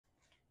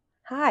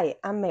Hi,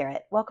 I'm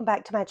Merritt. Welcome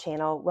back to my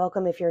channel.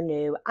 Welcome if you're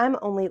new. I'm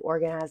only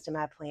organized in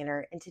my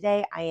planner, and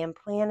today I am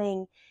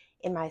planning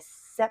in my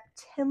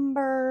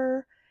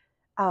September.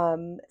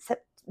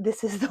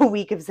 This is the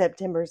week of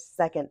September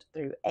 2nd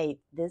through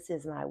 8th. This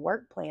is my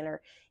work planner.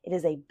 It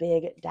is a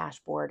big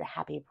dashboard,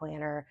 happy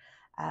planner.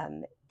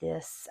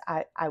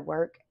 I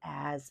work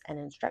as an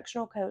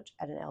instructional coach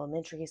at an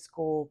elementary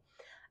school,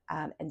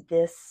 and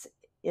this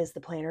is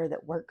the planner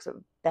that works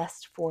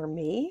best for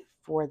me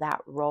for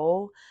that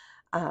role.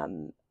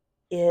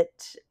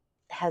 It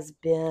has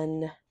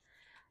been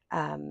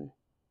a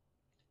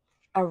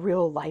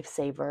real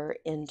lifesaver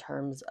in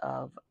terms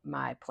of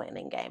my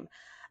planning game.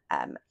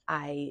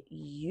 I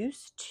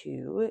used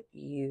to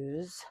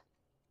use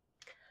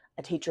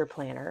a teacher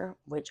planner,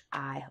 which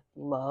I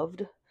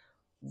loved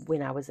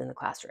when I was in the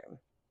classroom.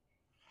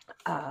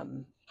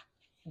 And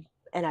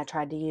I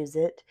tried to use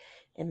it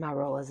in my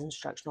role as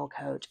instructional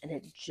coach, and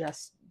it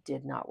just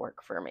did not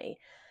work for me.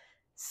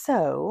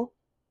 So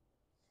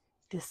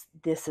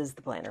this is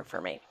the planner for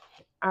me.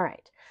 All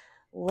right,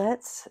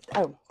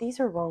 these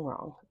are Rong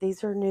Rong.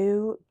 These are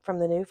new from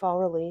the new fall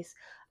release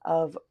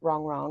of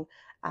Rong Rong.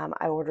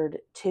 I ordered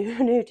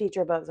 2 new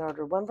teacher books. I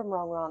ordered one from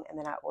Rong Rong, and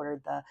then I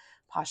ordered the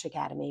Posh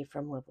Academy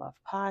from Live Love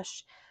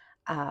Posh.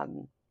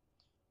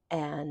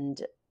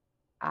 And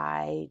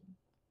I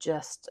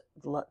just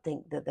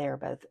think that they are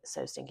both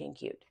so stinking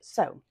cute.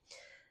 So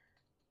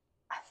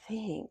I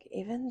think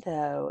even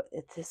though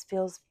this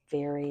feels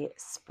very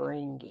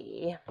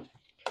springy,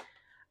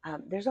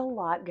 there's a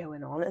lot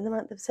going on in the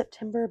month of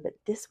September, but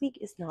this week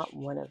is not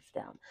one of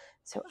them.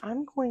 So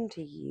I'm going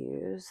to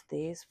use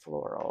these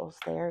florals.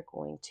 They're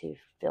going to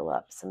fill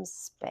up some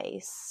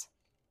space.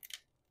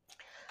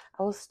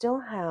 I will still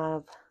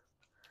have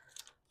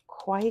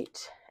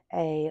quite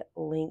a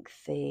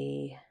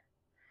lengthy,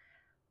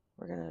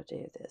 we're going to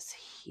do this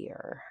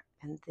here,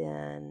 and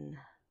then,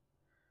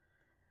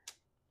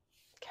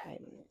 okay,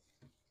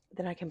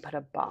 then I can put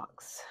a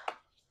box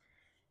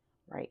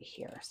right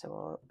here. So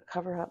we'll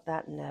cover up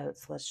that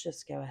notes. Let's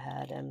just go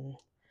ahead, and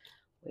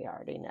we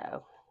already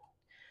know.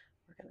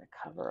 We're going to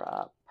cover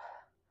up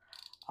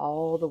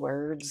all the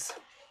words.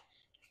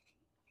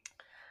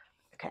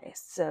 Okay,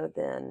 so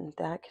then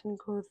that can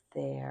go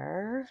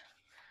there.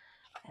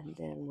 And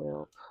then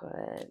we'll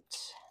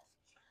put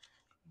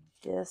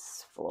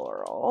this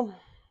floral.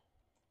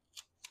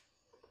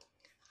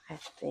 I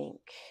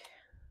think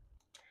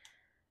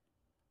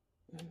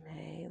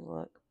may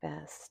look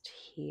best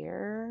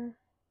here.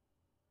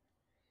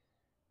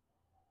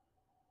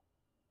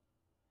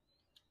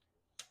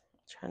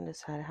 Trying to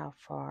decide how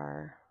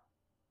far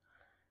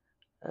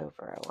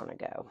over I want to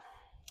go.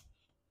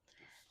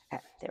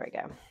 Okay, there we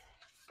go.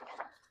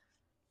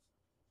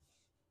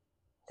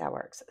 That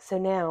works. So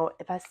now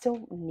if I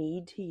still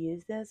need to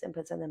use this and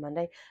put something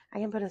Monday, I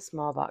can put a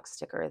small box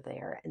sticker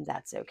there, and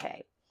that's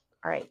okay.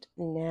 All right,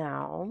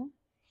 now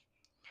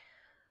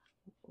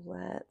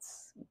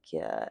let's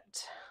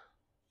get,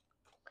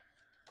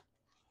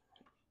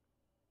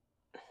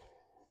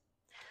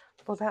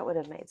 well, that would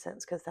have made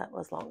sense because that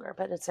was longer,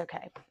 but it's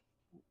okay.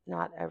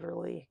 Not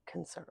overly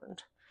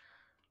concerned.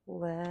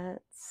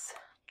 Let's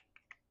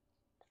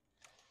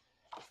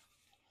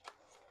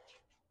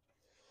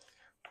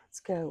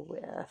go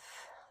with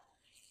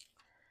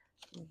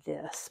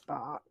this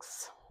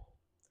box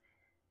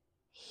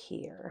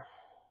here.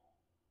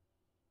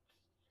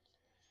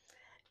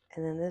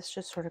 And then this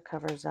just sort of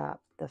covers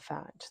up the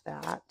fact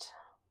that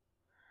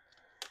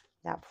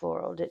that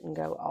floral didn't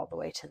go all the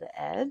way to the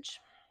edge.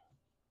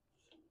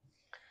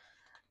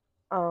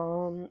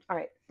 All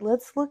right,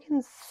 let's look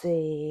and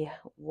see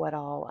what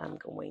all I'm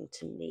going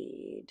to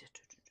need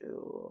to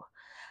do.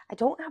 I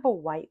don't have a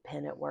white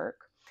pen at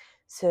work,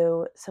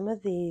 so some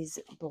of these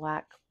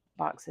black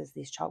boxes,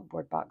 these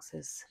chalkboard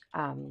boxes,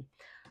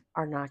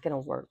 are not going to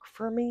work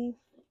for me.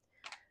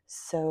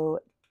 So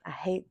I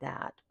hate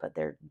that, but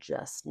they're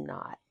just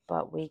not.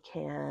 But we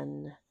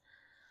can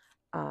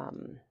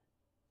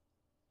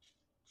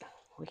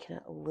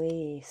at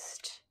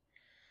least,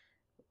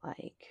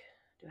 like,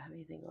 do I have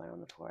anything going on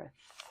the 4th?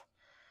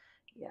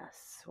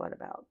 Yes. What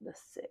about the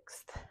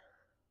 6th?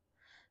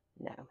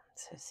 No.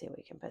 So see,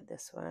 we can put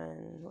this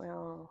one,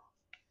 well,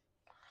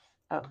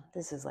 oh,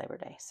 this is Labor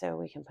Day, so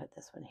we can put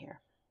this one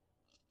here.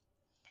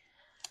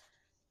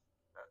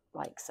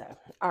 Like so.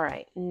 All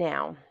right,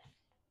 now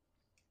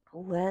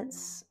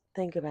let's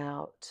think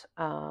about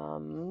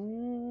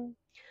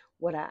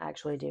what I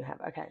actually do have.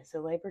 Okay,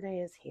 so Labor Day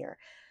is here.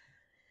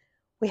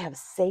 We have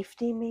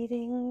safety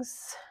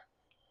meetings.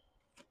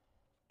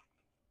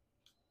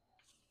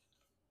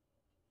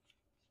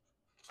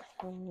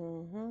 Okay,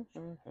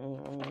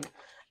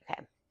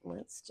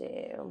 let's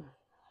do,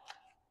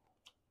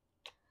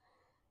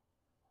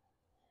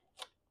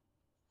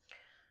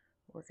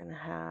 we're going to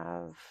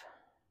have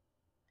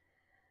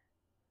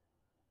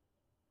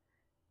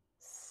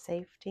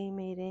safety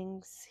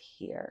meetings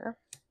here.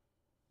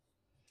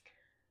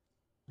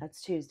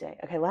 That's Tuesday.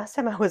 Okay, last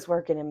time I was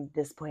working in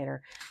this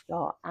planner,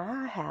 y'all,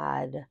 I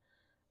had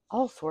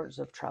all sorts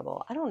of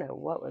trouble. I don't know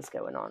what was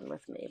going on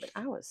with me, but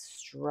I was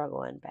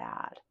struggling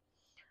bad.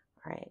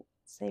 All right,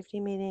 safety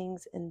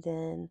meetings, and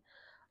then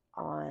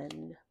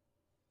on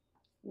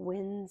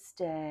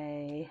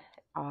Wednesday,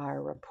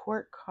 our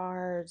report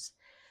cards,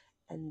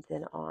 and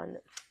then on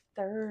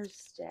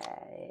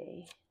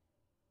Thursday,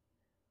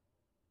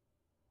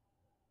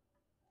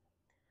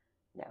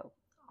 no,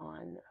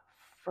 on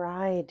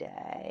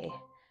Friday,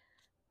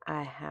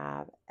 I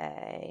have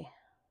a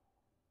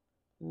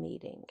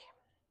meeting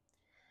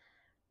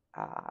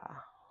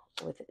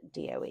with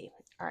DOE.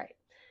 All right,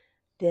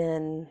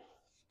 then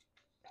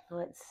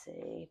let's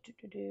see.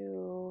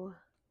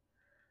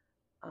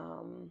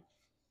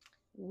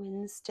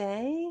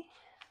 Wednesday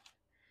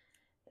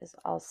is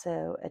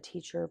also a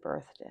teacher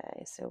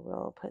birthday, so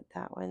we'll put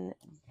that one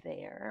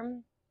there.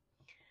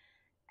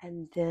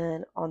 And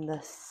then on the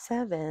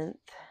 7th,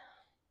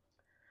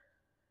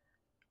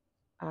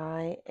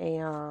 I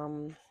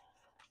am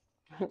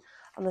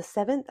on the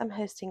 7th, I'm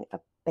hosting a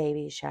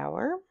baby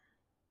shower.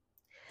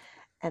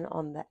 And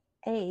on the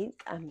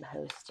 8th, I'm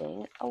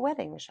hosting a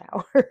wedding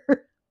shower.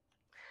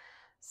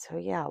 So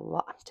yeah,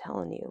 I'm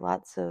telling you,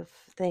 lots of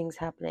things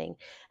happening.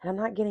 And I'm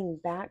not getting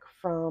back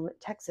from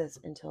Texas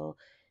until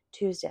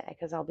Tuesday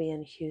because I'll be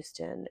in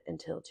Houston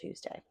until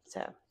Tuesday.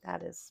 So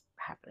that is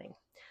happening.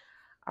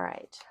 All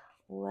right,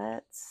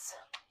 we'll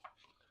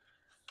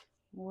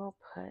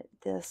put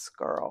this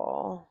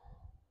girl.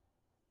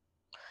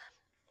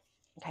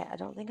 Okay, I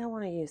don't think I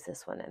want to use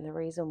this one. And the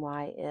reason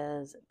why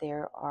is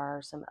there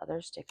are some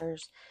other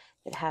stickers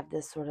that have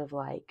this sort of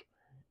like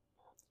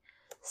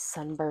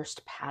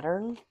sunburst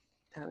pattern.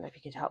 I don't know if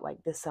you can tell,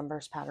 like this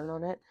sunburst pattern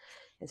on it.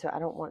 And so I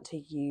don't want to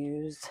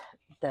use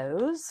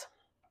those.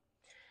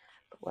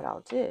 But what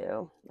I'll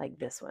do, like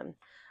this one,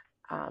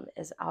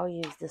 is I'll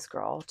use this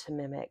girl to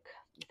mimic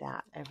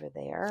that over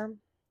there.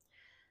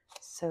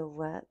 So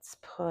let's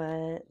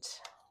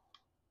put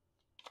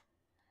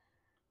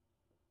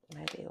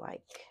maybe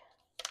like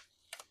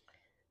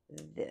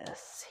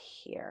this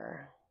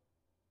here.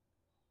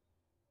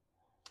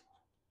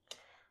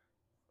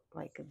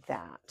 Like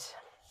that.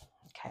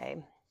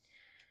 Okay.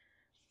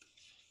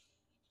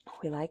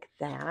 We like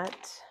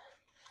that.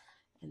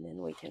 And then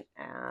we can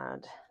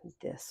add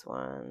this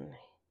one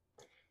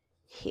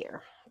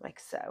here, like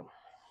so.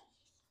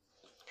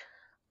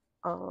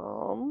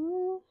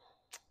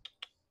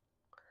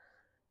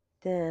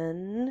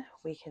 Then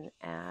we can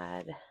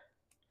add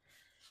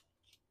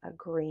a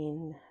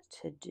green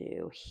to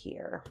do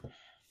here.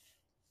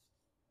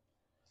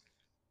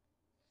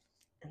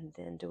 And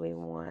then do we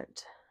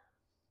want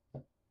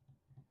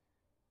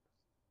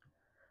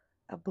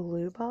a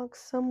blue box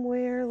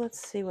somewhere? Let's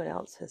see what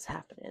else is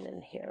happening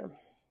in here.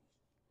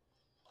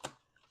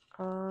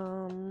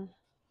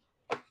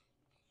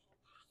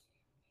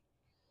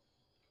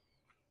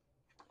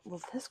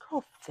 Will this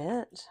girl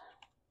fit?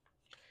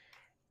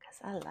 Because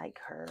I like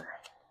her.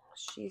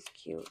 She's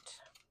cute.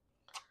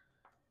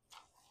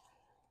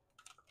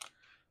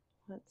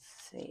 Let's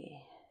see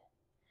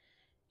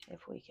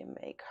if we can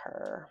make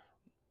her.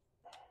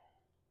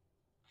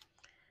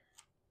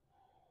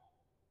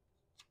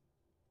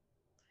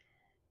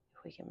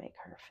 If we can make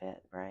her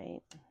fit,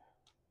 right?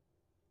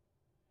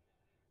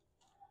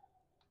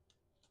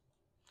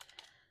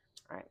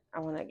 All right, I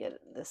want to get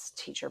this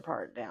teacher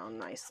part down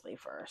nicely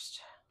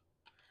first.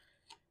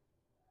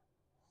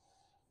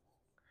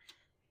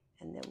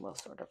 And then we'll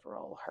sort of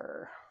roll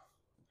her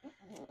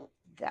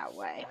that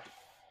way.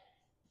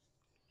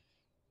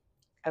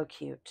 Oh,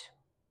 cute.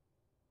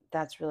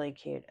 That's really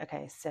cute.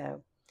 Okay,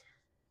 so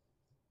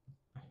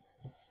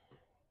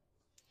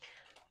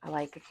I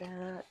like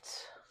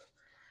that.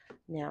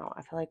 Now,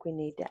 I feel like we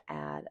need to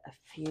add a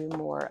few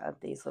more of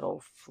these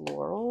little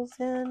florals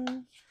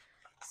in.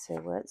 So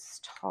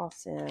let's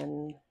toss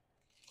in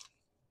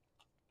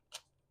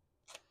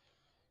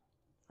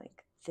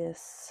like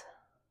this.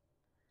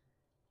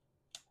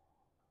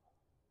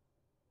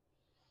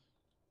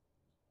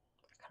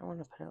 I kind of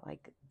want to put it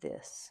like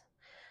this.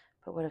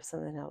 But what if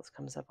something else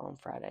comes up on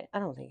Friday? I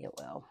don't think it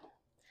will.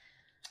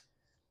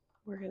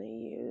 We're going to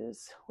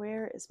use,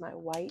 where is my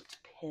white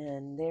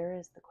pen? There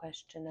is the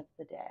question of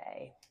the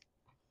day.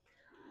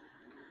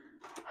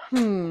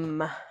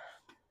 Okay.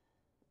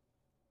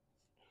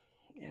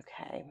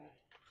 I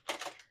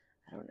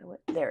don't know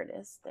what, there it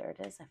is. There it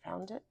is. I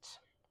found it.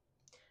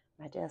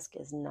 My desk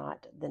is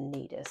not the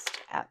neatest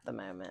at the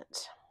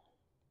moment.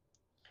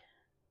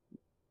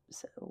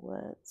 So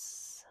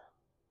let's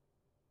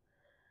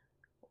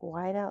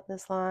white out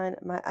this line.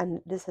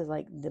 This is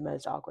like the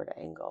most awkward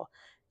angle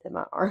that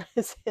my arm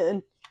is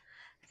in.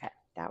 Okay,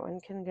 that one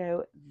can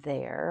go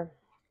there.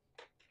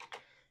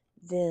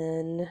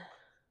 Then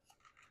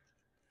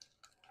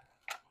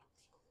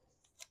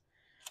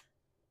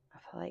I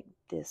feel like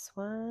this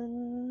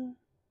one,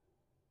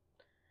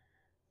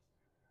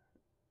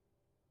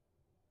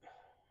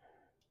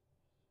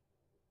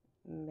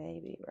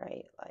 maybe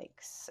right like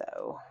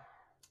so.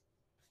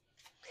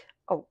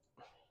 Oh,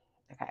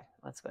 okay,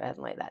 let's go ahead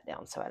and lay that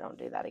down so I don't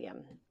do that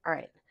again. All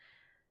right.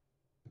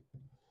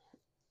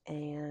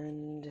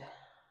 And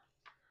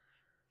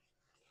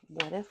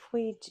what if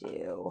we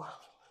do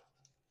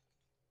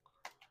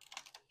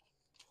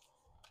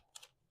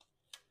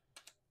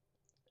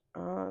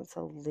it's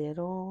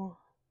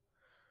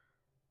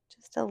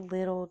just a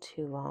little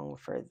too long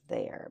for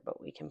there,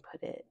 but we can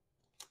put it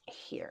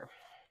here.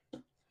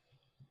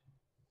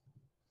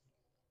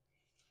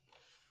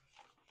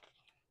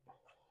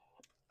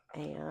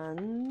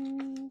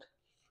 And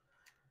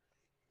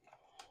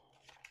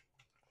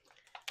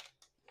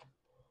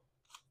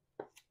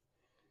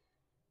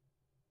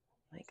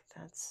like,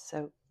 that's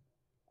so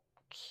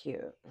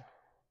cute.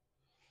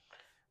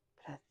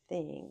 But I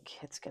think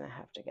it's gonna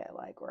have to go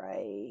like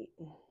right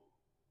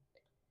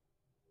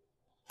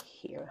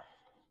here.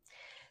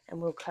 And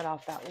we'll cut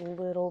off that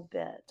little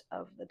bit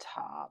of the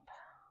top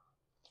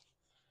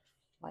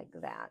like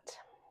that.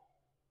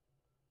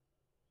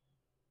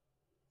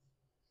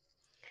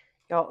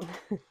 Y'all,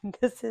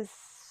 this is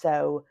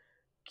so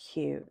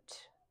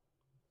cute.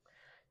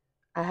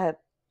 I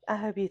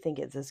hope you think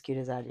it's as cute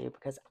as I do,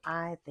 because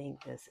I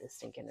think this is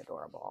stinking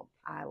adorable.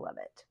 I love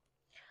it.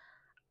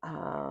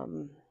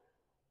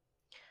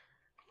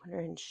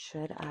 Wondering,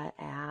 should I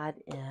add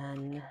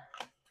in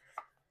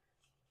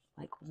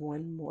like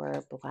one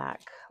more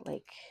black,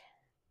 like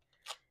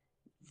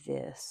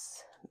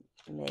this,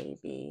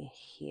 maybe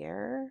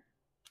here?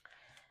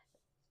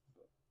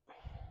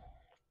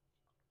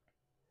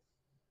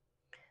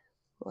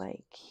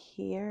 Like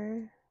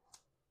here,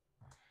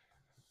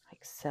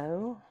 like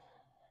so.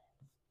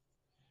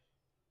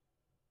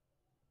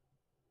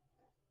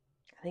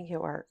 I think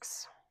it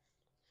works.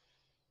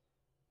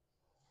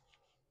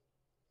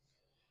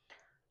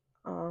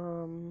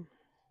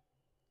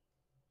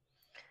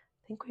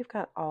 I think we've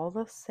got all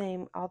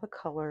the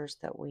colors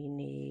that we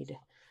need.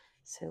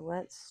 So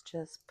let's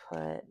just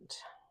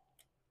put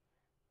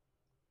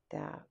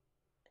that,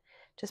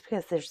 just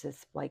because there's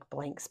this like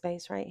blank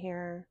space right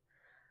here,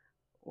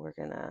 we're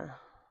gonna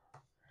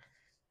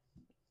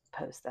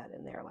post that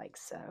in there like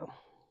so.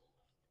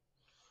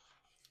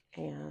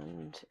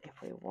 And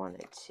if we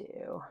wanted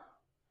to,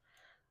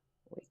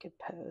 we could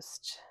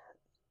post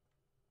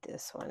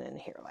this one in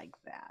here like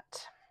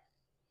that.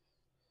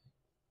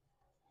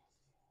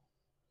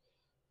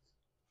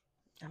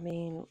 I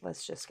mean,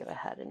 let's just go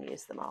ahead and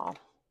use them all.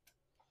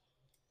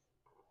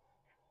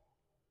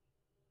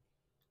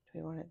 Do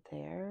we want it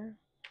there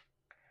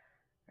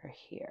or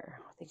here?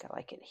 I think I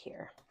like it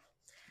here,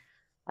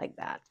 like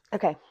that.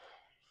 Okay.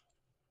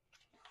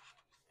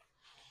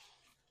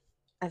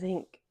 I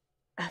think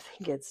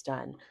it's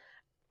done.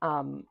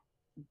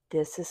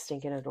 This is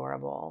stinking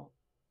adorable.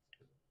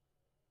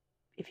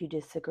 If you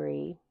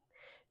disagree,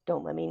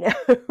 don't let me know.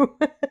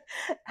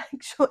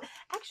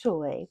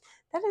 Actually,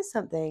 that is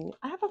something.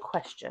 I have a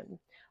question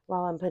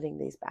while I'm putting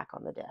these back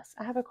on the desk.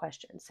 I have a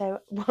question. So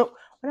when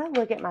I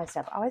look at my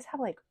stuff, I always have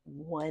like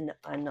one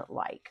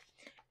unlike,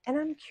 and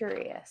I'm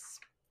curious.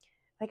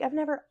 Like, I've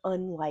never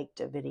unliked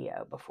a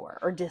video before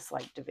or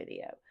disliked a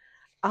video.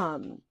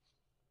 The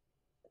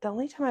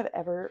only time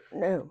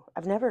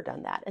I've never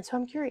done that. And so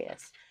I'm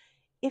curious,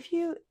 if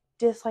you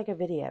dislike a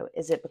video,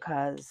 is it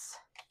because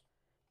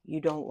you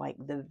don't like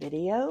the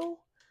video?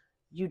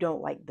 You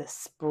don't like the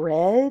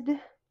spread?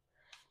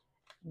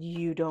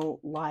 You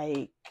don't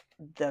like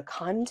the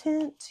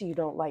content? You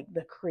don't like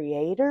the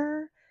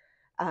creator?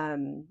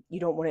 You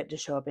don't want it to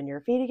show up in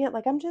your feed again?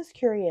 Like, I'm just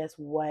curious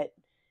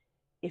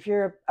if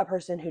you're a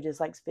person who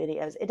dislikes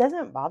videos, it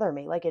doesn't bother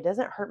me. Like, it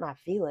doesn't hurt my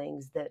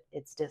feelings that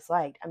it's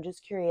disliked. I'm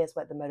just curious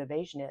what the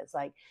motivation is.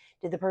 Like,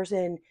 did the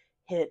person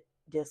hit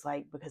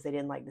dislike because they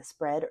didn't like the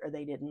spread, or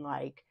they didn't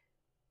like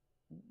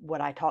what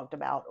I talked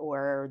about,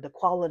 or the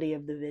quality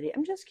of the video?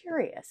 I'm just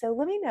curious. So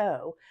let me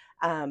know.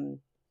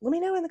 Let me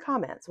know in the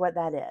comments what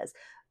that is.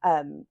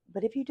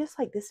 But if you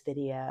dislike this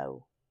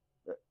video,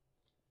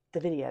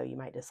 the video you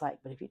might dislike.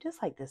 But if you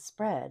dislike this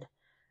spread,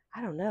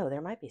 I don't know,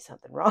 there might be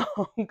something wrong,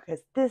 because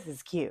this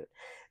is cute.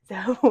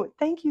 So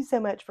thank you so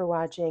much for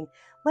watching.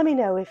 Let me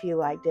know if you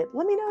liked it.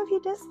 Let me know if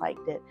you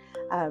disliked it.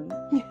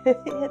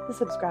 Hit the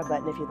subscribe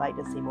button if you'd like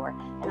to see more,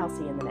 and I'll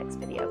see you in the next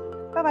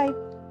video.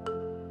 Bye-bye.